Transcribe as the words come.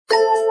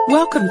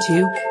Welcome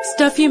to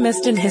Stuff You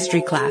Missed in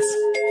History Class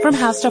from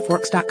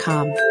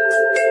HowStuffWorks.com.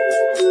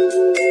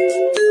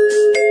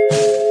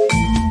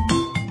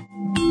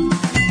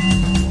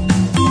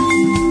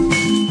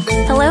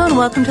 Hello and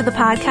welcome to the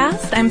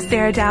podcast. I'm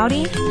Sarah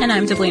Dowdy. And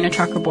I'm Deblina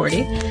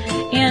Chakraborty.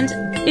 And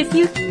if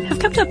you have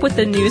kept up with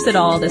the news at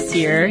all this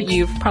year,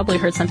 you've probably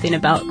heard something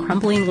about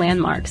crumbling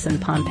landmarks in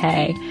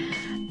Pompeii.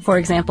 For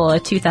example, a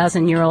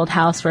 2,000-year-old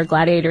house where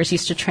gladiators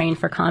used to train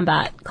for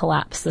combat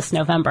collapsed this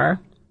November.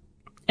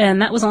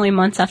 And that was only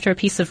months after a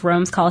piece of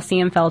Rome's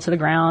Colosseum fell to the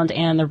ground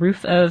and the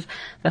roof of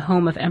the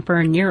home of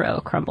Emperor Nero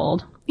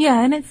crumbled.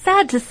 Yeah, and it's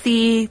sad to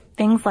see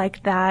things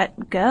like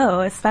that go,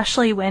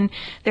 especially when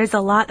there's a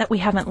lot that we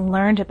haven't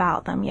learned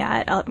about them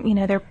yet.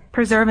 They're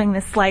preserving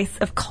this slice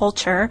of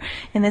culture,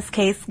 in this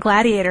case,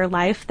 gladiator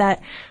life,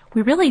 that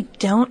we really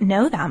don't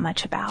know that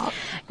much about.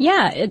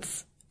 Yeah,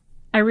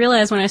 I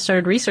realized when I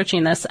started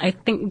researching this, I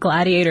think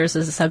gladiators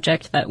is a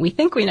subject that we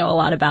think we know a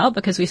lot about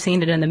because we've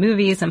seen it in the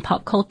movies and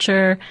pop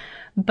culture.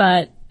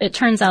 But it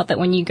turns out that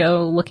when you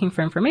go looking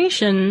for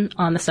information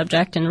on the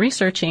subject and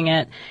researching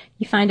it,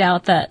 you find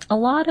out that a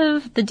lot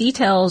of the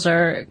details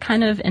are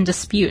kind of in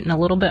dispute and a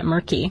little bit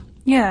murky.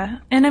 Yeah.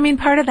 And I mean,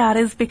 part of that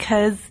is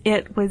because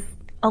it was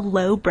a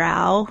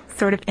lowbrow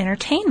sort of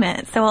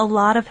entertainment. So a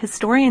lot of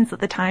historians at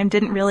the time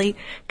didn't really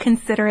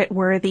consider it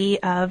worthy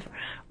of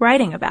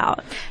writing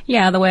about.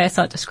 Yeah, the way I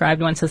saw it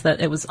described once is that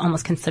it was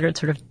almost considered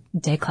sort of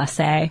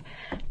déclassé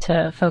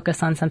to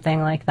focus on something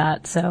like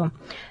that. So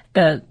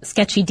the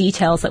sketchy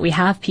details that we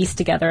have pieced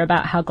together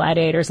about how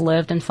gladiators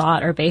lived and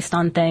fought are based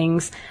on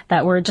things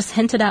that were just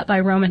hinted at by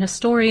Roman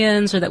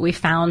historians or that we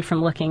found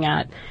from looking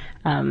at,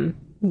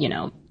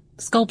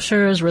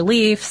 sculptures,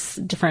 reliefs,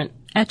 different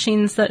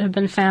etchings that have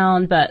been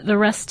found, but the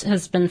rest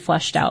has been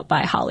fleshed out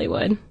by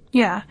Hollywood.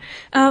 Yeah.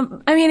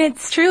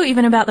 It's true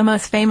even about the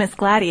most famous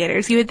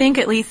gladiators. You would think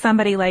at least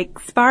somebody like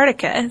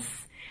Spartacus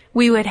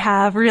we would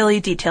have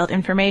really detailed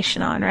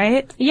information on,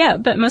 right? Yeah,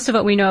 but most of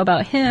what we know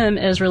about him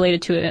is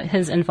related to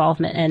his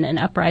involvement in an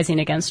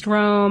uprising against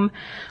Rome,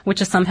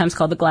 which is sometimes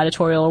called the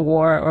Gladiatorial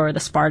War or the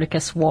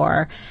Spartacus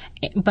War.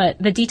 But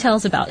the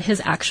details about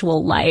his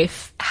actual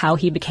life, how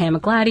he became a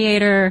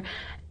gladiator,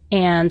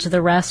 and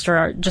the rest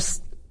are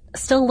just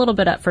still a little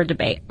bit up for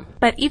debate.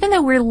 But even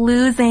though we're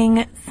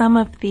losing some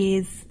of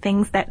these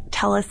things that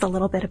tell us a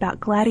little bit about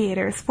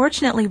gladiators,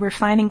 fortunately we're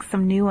finding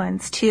some new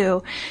ones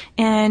too.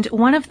 And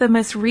one of the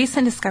most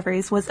recent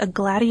discoveries was a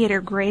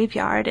gladiator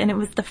graveyard, and it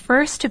was the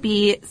first to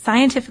be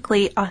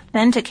scientifically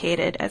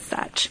authenticated as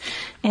such.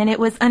 And it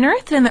was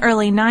unearthed in the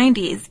early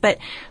 90s, but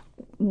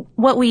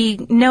what we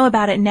know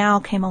about it now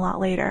came a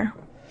lot later.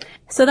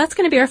 So that's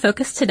going to be our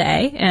focus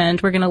today,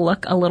 and we're going to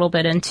look a little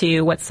bit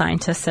into what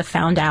scientists have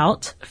found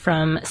out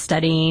from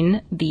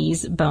studying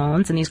these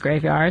bones in this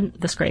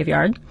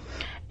graveyard,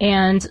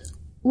 and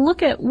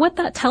look at what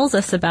that tells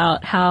us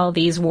about how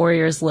these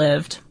warriors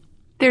lived.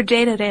 Their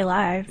day-to-day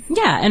lives.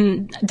 Yeah,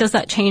 and does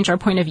that change our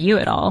point of view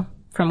at all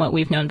from what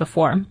we've known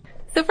before?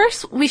 So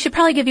first, we should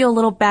probably give you a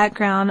little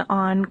background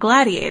on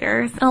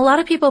gladiators. And a lot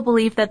of people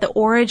believe that the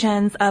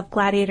origins of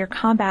gladiator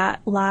combat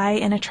lie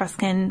in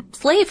Etruscan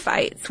slave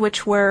fights,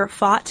 which were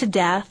fought to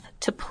death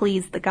to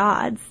please the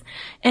gods.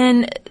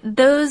 And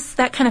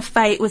that kind of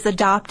fight was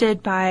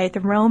adopted by the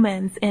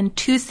Romans in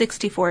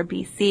 264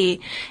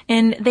 BC.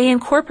 And they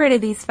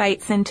incorporated these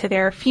fights into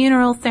their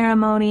funeral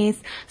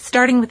ceremonies,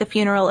 starting with the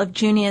funeral of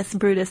Junius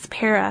Brutus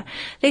Pera.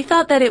 They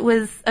thought that it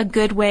was a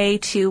good way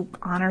to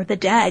honor the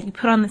dead. You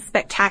put on this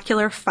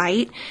spectacular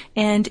fight,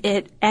 and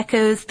it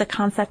echoes the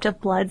concept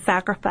of blood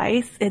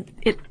sacrifice.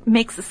 It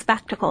makes a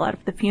spectacle out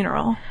of the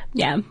funeral.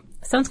 Yeah,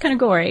 sounds kind of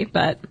gory,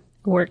 but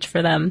worked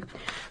for them.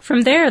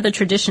 From there, the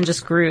tradition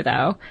just grew,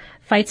 though.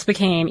 Fights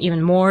became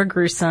even more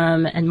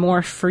gruesome and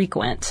more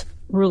frequent.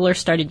 Rulers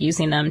started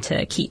using them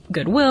to keep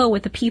goodwill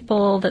with the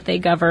people that they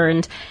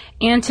governed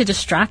and to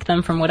distract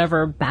them from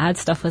whatever bad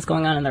stuff was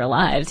going on in their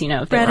lives.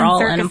 If they were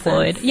all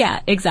unemployed. Yeah,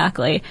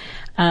 exactly.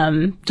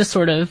 Just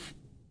sort of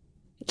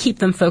keep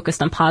them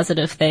focused on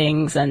positive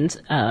things and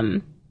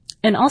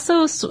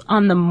also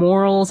on the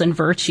morals and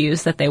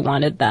virtues that they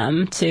wanted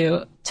them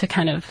to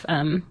kind of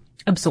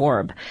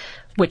absorb,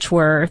 which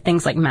were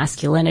things like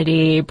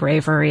masculinity,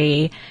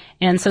 bravery,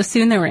 and so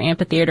soon there were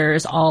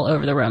amphitheaters all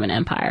over the Roman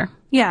Empire.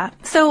 Yeah.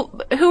 So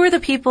who are the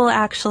people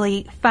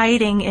actually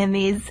fighting in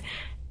these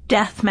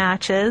death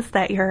matches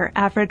that your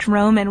average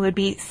Roman would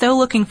be so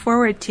looking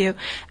forward to? I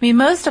mean,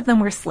 most of them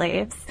were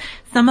slaves.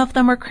 Some of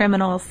them were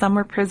criminals. Some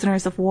were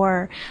prisoners of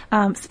war.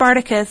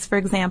 Spartacus, for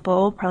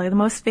example, probably the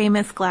most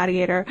famous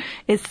gladiator,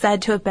 is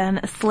said to have been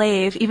a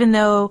slave, even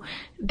though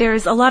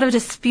there's a lot of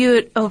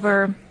dispute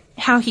over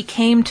how he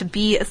came to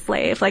be a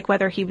slave, like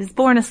whether he was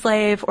born a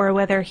slave or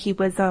whether he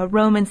was a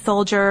Roman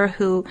soldier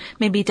who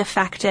maybe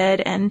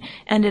defected and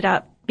ended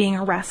up being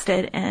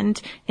arrested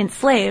and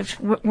enslaved.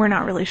 We're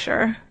not really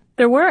sure.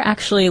 There were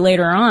actually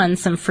later on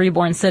some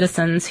freeborn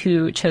citizens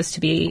who chose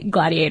to be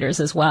gladiators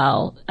as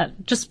well,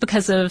 just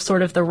because of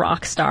sort of the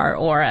rock star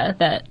aura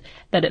that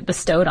it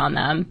bestowed on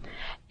them.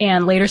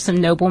 And later some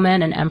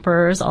noblemen and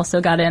emperors also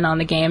got in on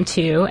the game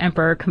too.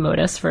 Emperor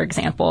Commodus, for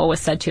example,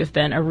 was said to have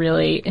been a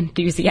really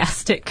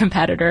enthusiastic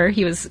competitor.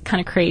 He was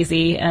kind of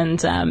crazy and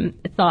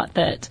thought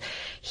that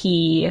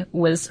he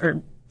was,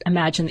 or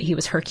imagined that he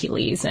was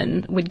Hercules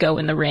and would go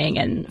in the ring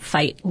and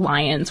fight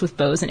lions with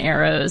bows and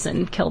arrows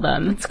and kill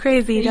them. It's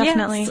crazy,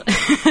 definitely.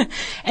 Yes.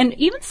 And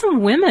even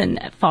some women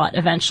fought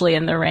eventually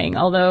in the ring,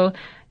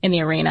 in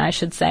the arena, I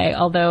should say,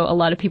 although a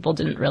lot of people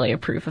didn't really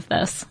approve of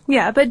this.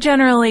 Yeah, but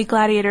generally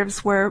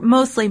gladiators were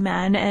mostly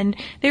men, and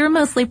they were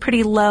mostly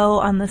pretty low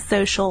on the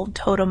social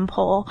totem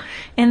pole.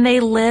 And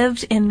they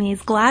lived in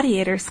these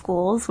gladiator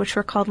schools, which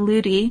were called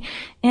ludi,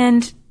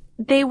 and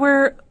they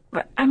were,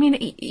 I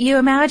mean, you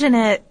imagine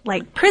it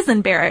like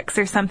prison barracks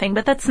or something,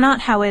 but that's not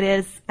how it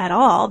is at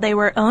all. They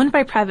were owned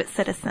by private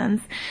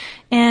citizens.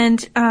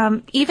 And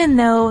even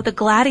though the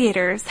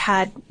gladiators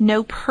had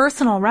no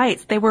personal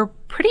rights, they were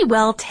pretty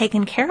well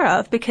taken care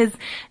of because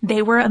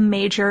they were a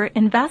major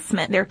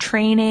investment. Their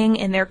training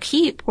and their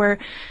keep were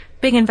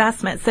big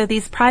investments. So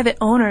these private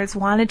owners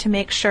wanted to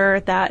make sure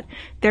that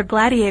their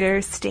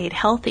gladiators stayed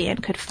healthy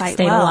and could fight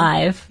well. Stayed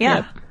alive. Yeah.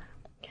 Yep.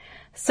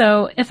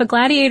 So if a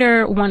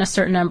gladiator won a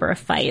certain number of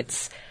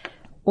fights,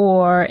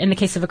 or in the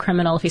case of a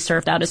criminal, if he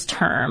served out his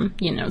term,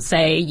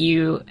 say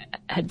you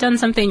had done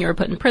something, you were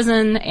put in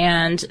prison,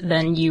 and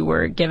then you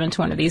were given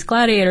to one of these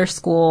gladiator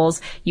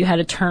schools, you had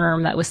a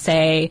term that was,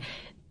 say,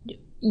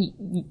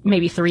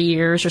 maybe 3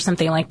 years or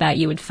something like that,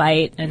 you would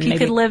fight. And if you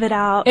could live it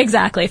out.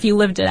 Exactly. If you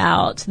lived it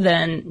out,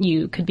 then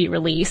you could be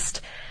released.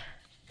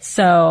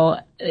 So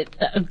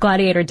a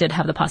gladiator did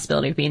have the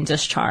possibility of being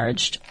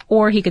discharged,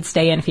 or he could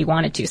stay in if he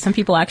wanted to. Some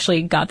people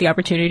actually got the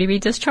opportunity to be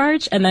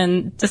discharged and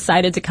then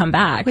decided to come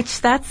back. Which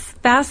that's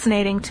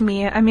fascinating to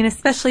me. I mean,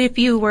 especially if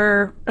you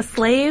were a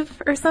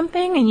slave or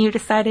something and you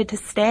decided to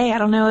stay. I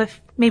don't know if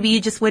maybe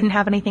you just wouldn't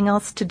have anything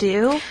else to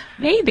do.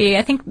 Maybe.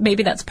 I think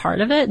maybe that's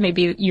part of it.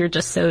 Maybe you're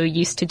just so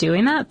used to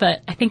doing that.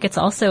 But I think it's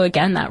also,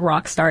 again, that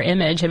rock star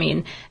image. I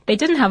mean, they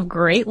didn't have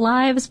great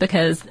lives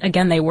because,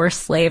 again, they were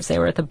slaves. They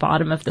were at the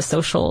bottom of the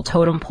social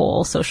totem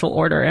pole, social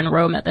order in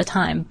Rome at the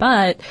time.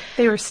 But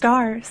they were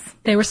stars.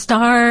 They were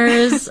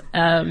stars,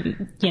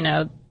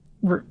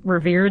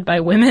 revered by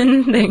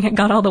women. They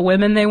got all the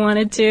women they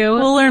wanted to.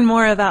 We'll learn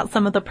more about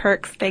some of the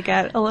perks they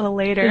get a little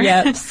later.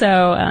 Yep.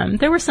 So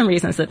there were some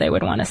reasons that they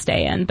would want to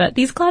stay in. But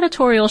these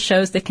gladiatorial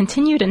shows, they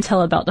continued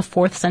until about the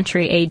 4th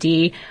century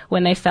AD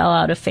when they fell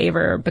out of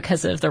favor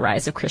because of the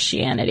rise of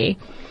Christianity.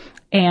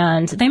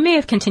 And they may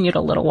have continued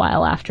a little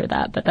while after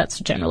that, but that's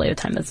generally the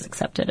time that's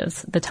accepted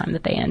as the time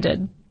that they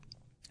ended.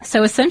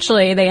 So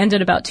essentially, they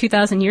ended about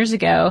 2,000 years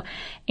ago,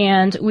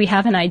 and we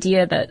have an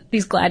idea that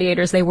these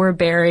gladiators, they were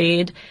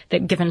buried,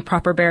 they've given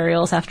proper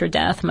burials after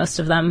death, most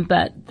of them,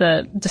 but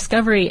the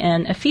discovery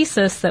in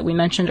Ephesus that we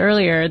mentioned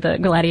earlier, the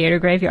gladiator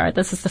graveyard,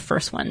 this is the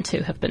first one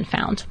to have been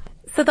found.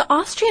 So the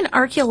Austrian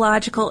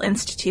Archaeological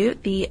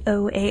Institute, the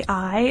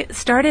OAI,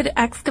 started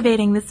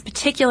excavating this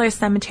particular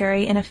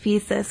cemetery in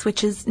Ephesus,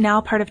 which is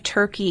now part of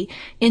Turkey,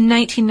 in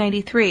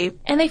 1993.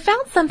 And they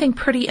found something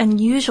pretty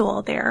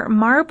unusual there.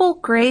 Marble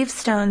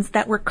gravestones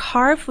that were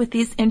carved with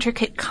these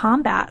intricate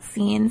combat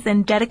scenes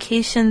and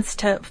dedications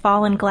to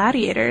fallen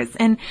gladiators.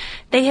 And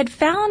they had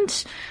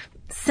found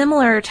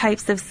similar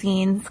types of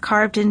scenes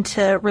carved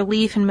into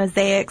relief and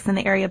mosaics in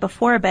the area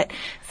before, but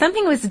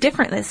something was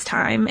different this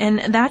time,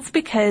 and that's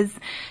because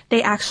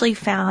they actually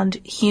found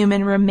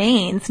human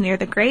remains near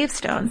the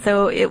gravestone.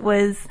 So it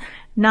was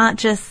not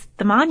just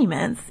the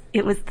monuments,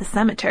 it was the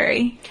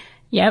cemetery.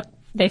 Yep.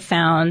 They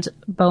found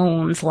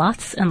bones,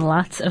 lots and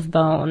lots of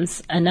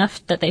bones,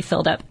 enough that they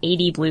filled up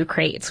 80 blue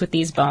crates with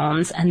these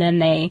bones, and then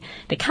they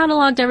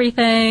cataloged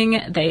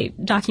everything, they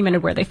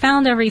documented where they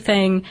found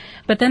everything,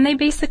 but then they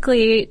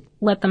basically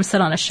let them sit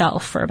on a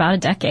shelf for about a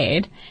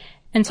decade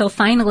until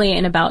finally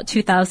in about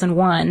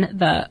 2001,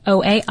 the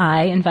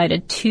OAI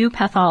invited 2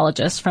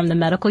 pathologists from the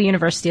Medical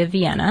University of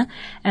Vienna,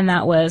 and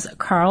that was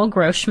Karl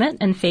Groschmidt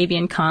and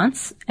Fabian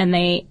Kantz, and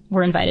they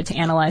were invited to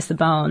analyze the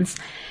bones.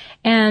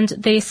 And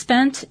they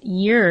spent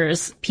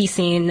years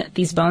piecing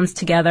these bones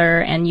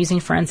together and using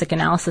forensic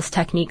analysis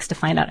techniques to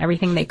find out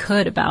everything they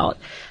could about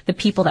the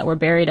people that were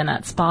buried in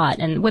that spot.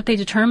 And what they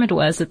determined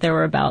was that there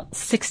were about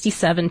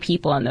 67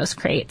 people in those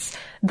crates,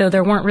 though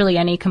there weren't really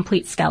any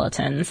complete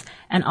skeletons.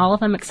 And all of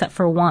them except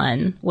for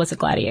one was a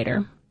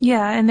gladiator.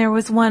 Yeah, and there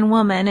was one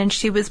woman, and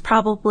she was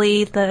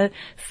probably the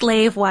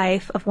slave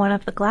wife of one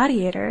of the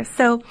gladiators.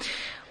 So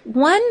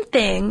one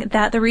thing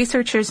that the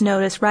researchers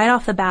noticed right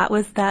off the bat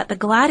was that the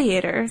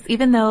gladiators,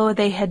 even though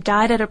they had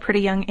died at a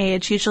pretty young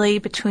age, usually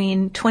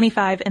between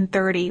 25 and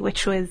 30,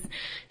 which was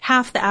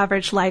half the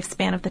average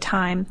lifespan of the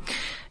time,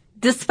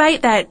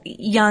 despite that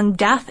young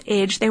death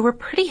age, they were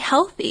pretty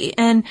healthy,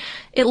 and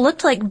it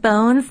looked like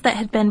bones that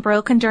had been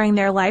broken during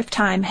their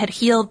lifetime had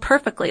healed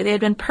perfectly. They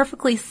had been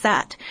perfectly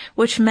set,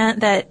 which meant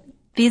that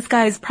these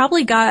guys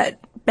probably got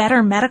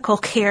better medical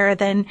care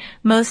than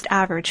most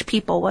average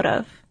people would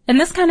have. And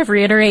this kind of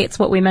reiterates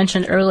what we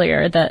mentioned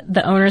earlier, that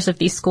the owners of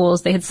these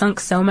schools, they had sunk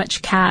so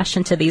much cash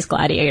into these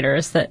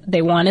gladiators that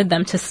they wanted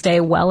them to stay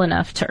well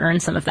enough to earn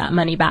some of that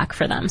money back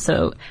for them.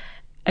 So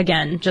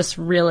again, just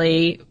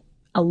really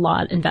a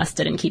lot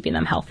invested in keeping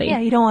them healthy. Yeah,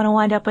 you don't want to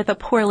wind up with a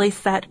poorly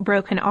set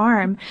broken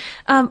arm.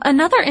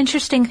 Another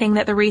interesting thing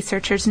that the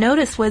researchers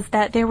noticed was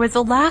that there was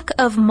a lack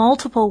of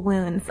multiple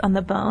wounds on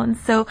the bones.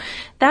 So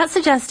that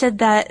suggested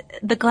that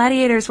the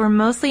gladiators were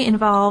mostly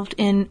involved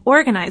in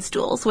organized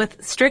duels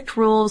with strict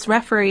rules,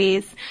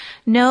 referees,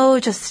 no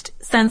just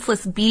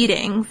senseless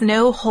beatings,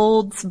 no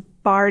holds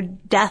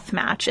barred death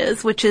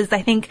matches, which is,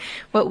 I think,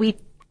 what we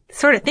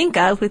sort of think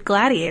of with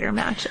gladiator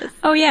matches.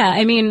 Oh yeah,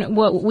 I mean,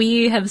 what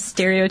we have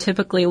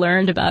stereotypically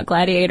learned about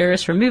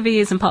gladiators from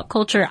movies and pop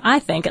culture, I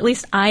think, at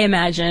least I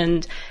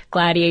imagined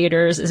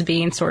gladiators as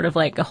being sort of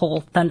like a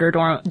whole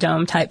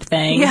Thunderdome type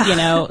thing. Yeah. You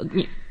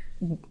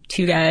know,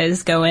 two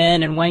guys go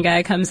in and one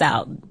guy comes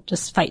out,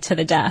 just fight to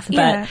the death.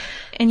 Yeah.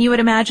 And you would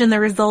imagine the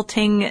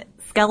resulting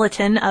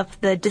skeleton of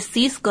the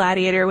deceased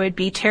gladiator would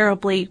be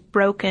terribly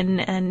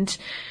broken and,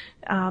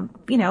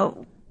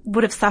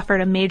 would have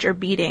suffered a major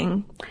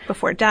beating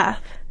before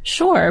death.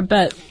 Sure,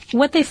 but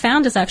what they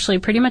found is actually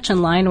pretty much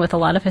in line with a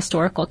lot of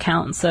historical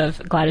accounts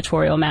of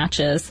gladiatorial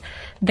matches.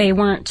 They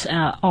weren't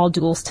all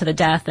duels to the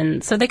death,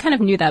 and so they kind of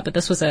knew that, but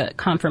this was a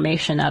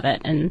confirmation of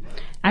it. And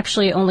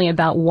actually only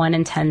about 1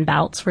 in 10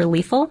 bouts were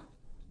lethal.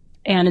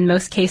 And in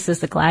most cases,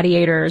 the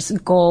gladiator's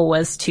goal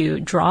was to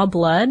draw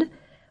blood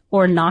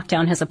or knock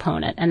down his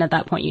opponent. And at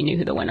that point, you knew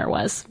who the winner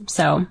was.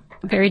 So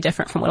very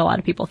different from what a lot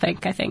of people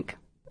think, I think.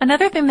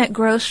 Another thing that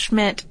Gross,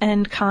 Schmidt,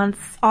 and Kantz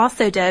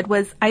also did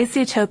was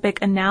isotopic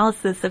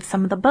analysis of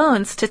some of the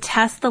bones to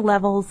test the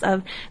levels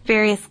of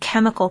various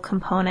chemical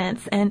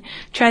components and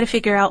try to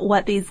figure out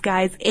what these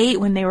guys ate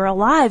when they were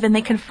alive. And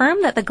they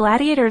confirmed that the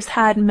gladiators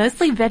had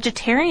mostly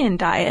vegetarian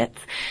diets,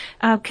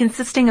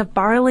 consisting of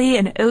barley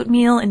and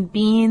oatmeal and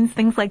beans,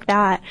 things like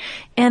that.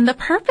 And the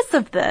purpose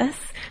of this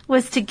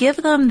was to give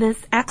them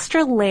this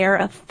extra layer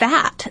of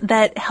fat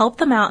that helped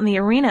them out in the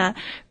arena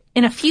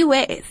in a few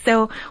ways.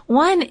 So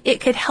one, it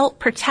could help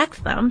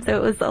protect them. So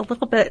it was a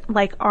little bit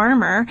like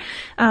armor.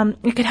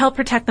 It could help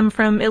protect them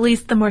from at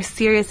least the more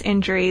serious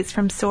injuries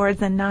from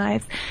swords and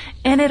knives.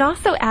 And it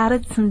also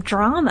added some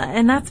drama.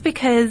 And that's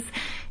because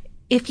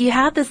if you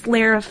had this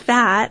layer of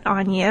fat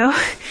on you,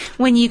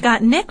 when you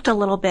got nicked a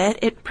little bit,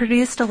 it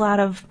produced a lot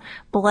of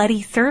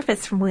bloody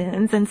surface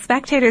wounds. And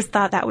spectators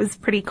thought that was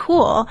pretty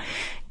cool,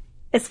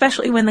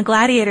 especially when the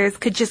gladiators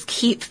could just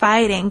keep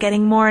fighting,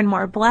 getting more and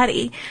more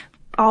bloody,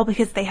 all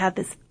because they had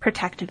this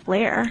protective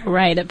layer.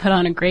 Right, it put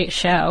on a great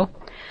show.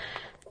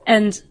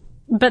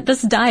 But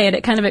this diet,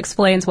 it kind of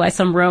explains why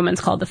some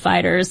Romans called the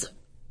fighters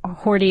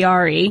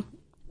hordearii,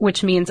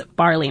 which means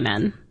barley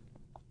men.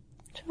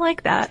 I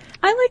like that.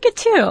 I like it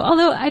too,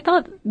 although I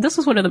thought this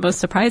was one of the most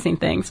surprising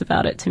things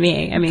about it to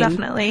me. I mean,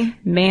 definitely.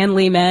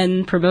 Manly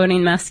men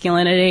promoting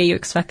masculinity, you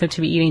expect them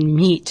to be eating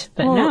meat,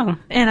 but no.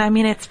 And I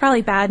mean, it's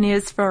probably bad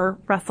news for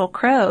Russell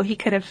Crowe. He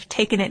could have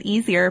taken it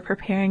easier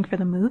preparing for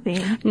the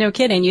movie. No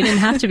kidding. You didn't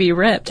have to be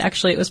ripped.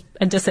 Actually, it was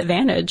a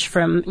disadvantage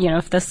from,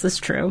 if this is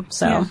true.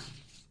 So, yeah.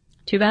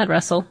 Too bad,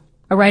 Russell.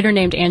 A writer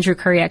named Andrew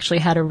Curry actually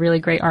had a really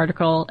great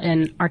article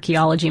in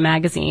Archaeology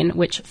magazine,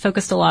 which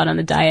focused a lot on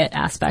the diet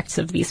aspects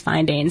of these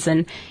findings.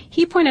 And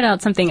he pointed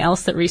out something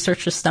else that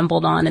researchers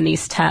stumbled on in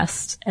these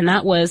tests, and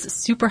that was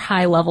super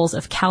high levels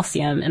of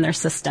calcium in their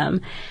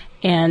system.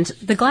 And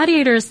the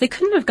gladiators, they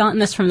couldn't have gotten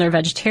this from their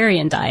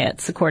vegetarian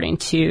diets, according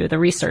to the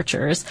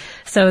researchers.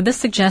 So this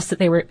suggests that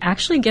they were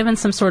actually given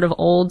some sort of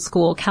old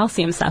school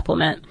calcium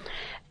supplement,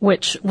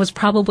 which was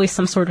probably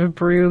some sort of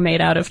brew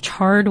made out of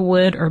charred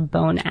wood or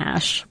bone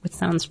ash, which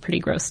sounds pretty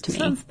gross to me.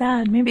 Sounds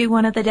bad. Maybe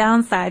one of the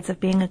downsides of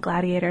being a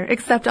gladiator.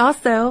 Except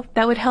also,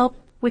 that would help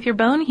with your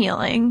bone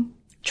healing.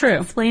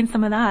 True. Explain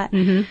some of that.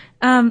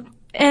 Mm-hmm.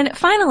 And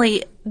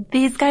finally,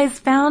 these guys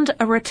found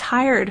a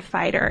retired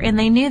fighter, and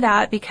they knew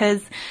that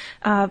because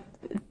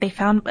they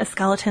found a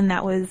skeleton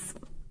that was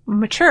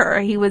mature.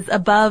 He was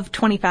above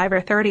 25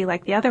 or 30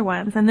 like the other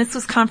ones. And this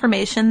was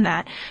confirmation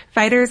that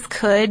fighters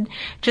could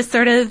just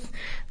sort of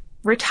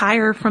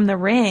retire from the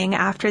ring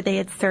after they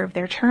had served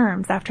their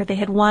terms, after they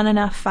had won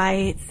enough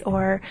fights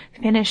or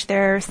finished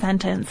their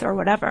sentence or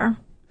whatever.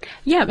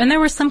 Yeah, and there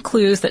were some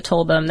clues that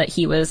told them that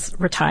he was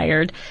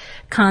retired.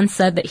 Khan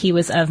said that he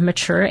was of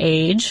mature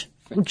age,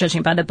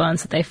 judging by the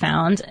bones that they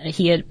found.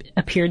 He had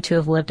appeared to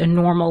have lived a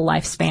normal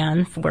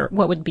lifespan for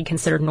what would be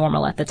considered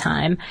normal at the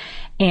time.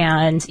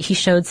 And he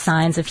showed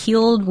signs of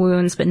healed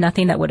wounds, but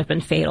nothing that would have been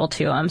fatal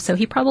to him. So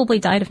he probably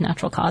died of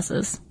natural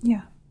causes.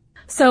 Yeah.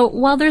 So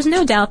while there's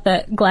no doubt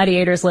that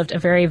gladiators lived a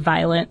very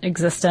violent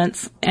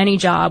existence, any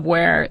job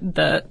where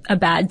a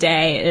bad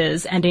day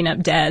is ending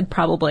up dead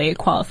probably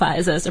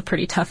qualifies as a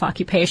pretty tough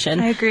occupation.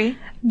 I agree.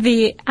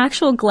 The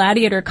actual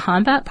gladiator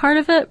combat part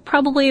of it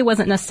probably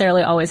wasn't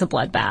necessarily always a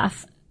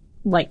bloodbath,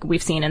 like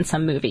we've seen in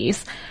some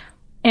movies.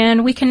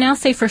 And we can now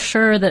say for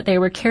sure that they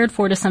were cared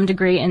for to some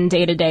degree in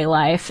day-to-day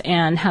life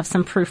and have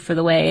some proof for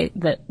the way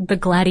that the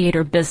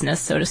gladiator business,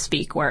 so to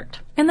speak, worked.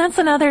 And that's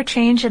another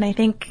change in, I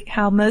think,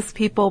 how most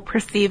people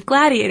perceive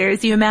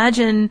gladiators. You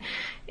imagine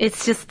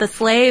it's just the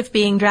slave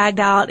being dragged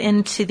out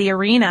into the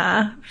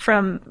arena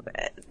from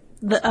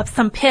of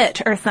some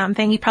pit or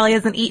something. He probably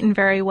hasn't eaten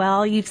very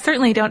well. You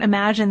certainly don't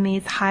imagine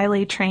these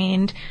highly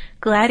trained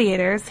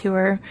gladiators who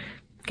are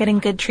getting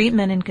good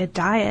treatment and good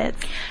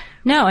diets.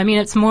 No, I mean,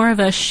 it's more of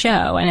a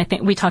show. And I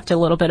think we talked a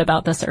little bit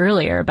about this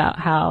earlier about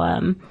how,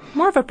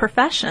 more of a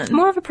profession.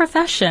 More of a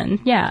profession.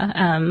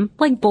 Yeah.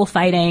 Like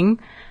bullfighting,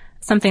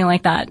 something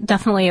like that.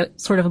 Definitely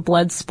sort of a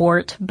blood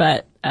sport,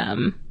 but,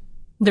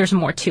 there's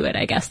more to it,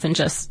 I guess, than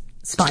just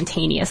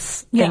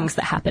spontaneous things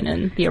that happen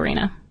in the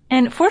arena.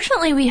 And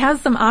fortunately, we have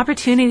some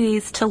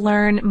opportunities to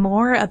learn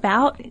more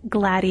about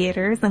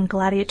gladiators and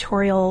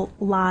gladiatorial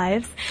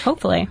lives.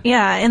 Hopefully.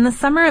 Yeah. In the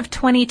summer of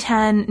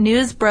 2010,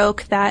 news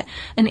broke that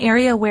an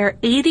area where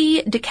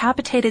 80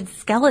 decapitated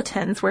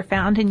skeletons were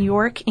found in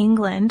York,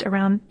 England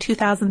around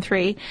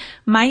 2003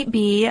 might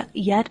be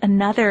yet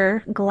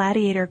another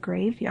gladiator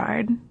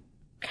graveyard.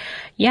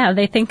 Yeah,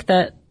 they think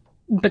that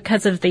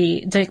because of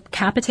the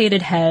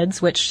decapitated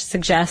heads, which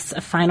suggests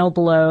a final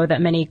blow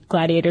that many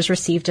gladiators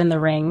received in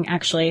the ring.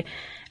 Actually,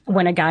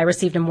 when a guy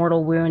received a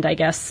mortal wound, I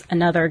guess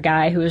another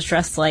guy who was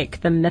dressed like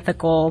the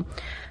mythical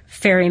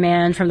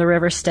ferryman from the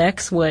River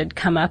Styx would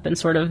come up and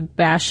sort of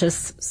bash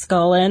his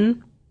skull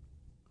in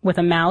with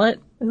a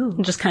mallet. Ooh.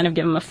 And just kind of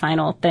give him a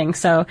final thing.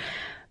 So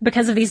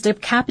because of these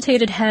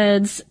decapitated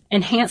heads,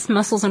 enhanced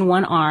muscles in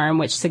one arm,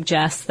 which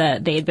suggests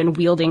that they had been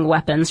wielding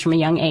weapons from a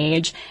young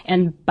age,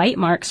 and bite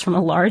marks from a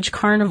large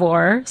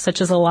carnivore, such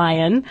as a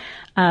lion,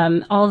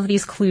 all of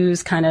these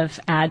clues kind of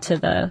add to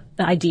the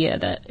idea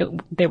that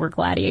they were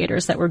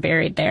gladiators that were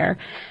buried there.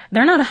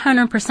 They're not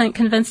 100%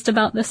 convinced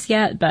about this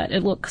yet, but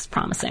it looks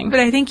promising.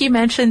 But I think you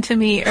mentioned to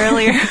me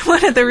earlier,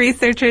 one of the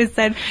researchers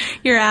said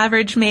your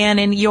average man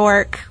in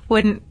York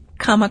wouldn't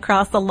come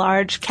across a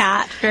large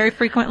cat very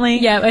frequently.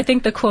 Yeah, I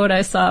think the quote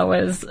I saw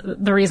was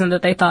the reason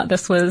that they thought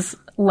this was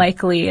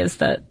likely is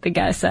that the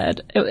guy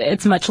said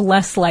it's much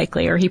less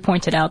likely, or he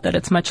pointed out that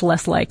it's much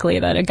less likely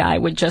that a guy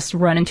would just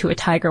run into a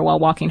tiger while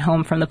walking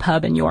home from the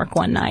pub in York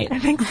one night. I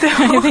think so.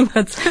 I think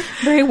that's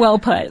very well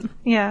put.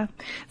 Yeah.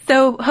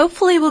 So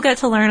hopefully we'll get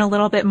to learn a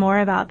little bit more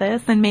about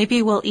this, and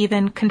maybe we'll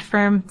even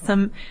confirm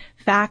some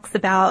facts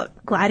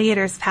about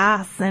gladiators'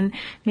 past, and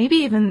maybe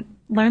even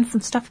learn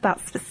some stuff about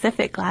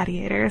specific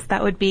gladiators.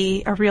 That would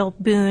be a real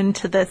boon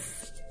to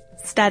this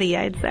study,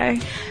 I'd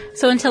say.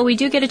 So until we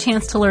do get a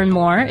chance to learn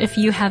more, if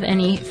you have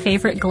any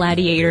favorite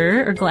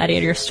gladiator or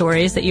gladiator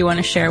stories that you want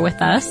to share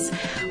with us,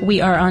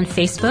 we are on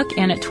Facebook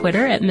and at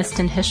Twitter at Missed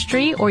in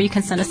History, or you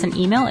can send us an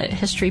email at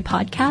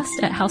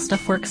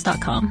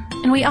historypodcast@howstuffworks.com.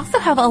 And we also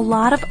have a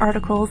lot of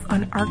articles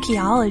on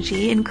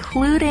archaeology,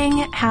 including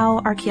How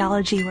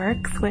Archaeology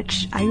Works,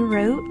 which I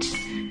wrote.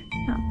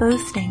 Not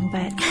boasting,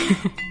 but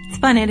it's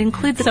fun. It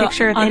includes a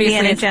picture of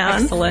Indiana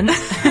Jones. Excellent.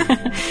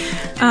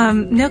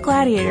 No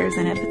gladiators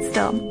in it, but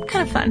still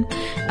kind of fun.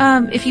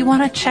 If you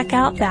want to check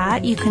out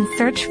that, you can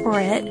search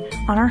for it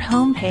on our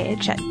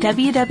homepage at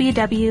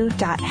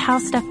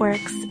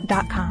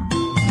www.howstuffworks.com.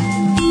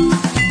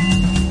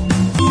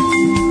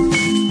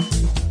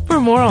 For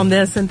more on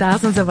this and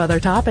thousands of other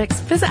topics,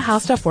 visit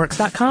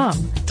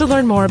howstuffworks.com. To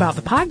learn more about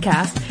the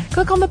podcast,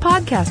 click on the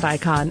podcast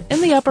icon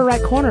in the upper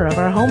right corner of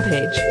our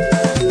homepage.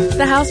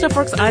 The How Stuff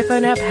Works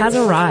iPhone app has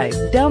arrived.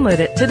 Download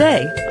it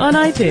today on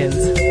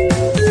iTunes.